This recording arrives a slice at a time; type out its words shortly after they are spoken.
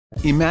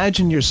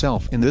Imagine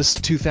yourself in this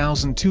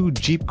 2002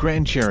 Jeep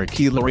Grand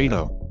Cherokee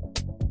Laredo.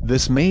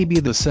 This may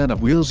be the set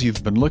of wheels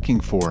you've been looking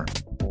for.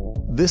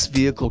 This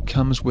vehicle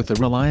comes with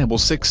a reliable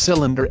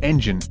 6-cylinder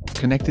engine,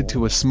 connected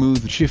to a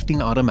smooth shifting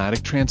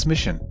automatic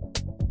transmission.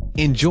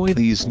 Enjoy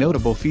these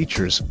notable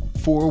features: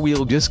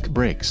 4-wheel disc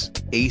brakes,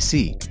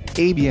 AC,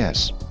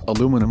 ABS,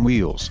 aluminum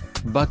wheels,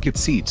 bucket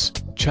seats,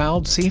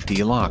 child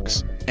safety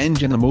locks,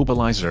 engine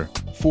immobilizer,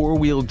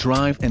 4-wheel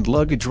drive and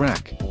luggage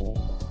rack.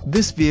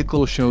 This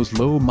vehicle shows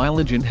low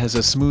mileage and has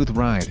a smooth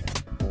ride.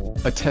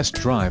 A test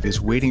drive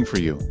is waiting for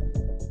you.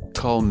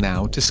 Call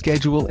now to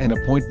schedule an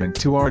appointment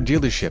to our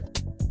dealership.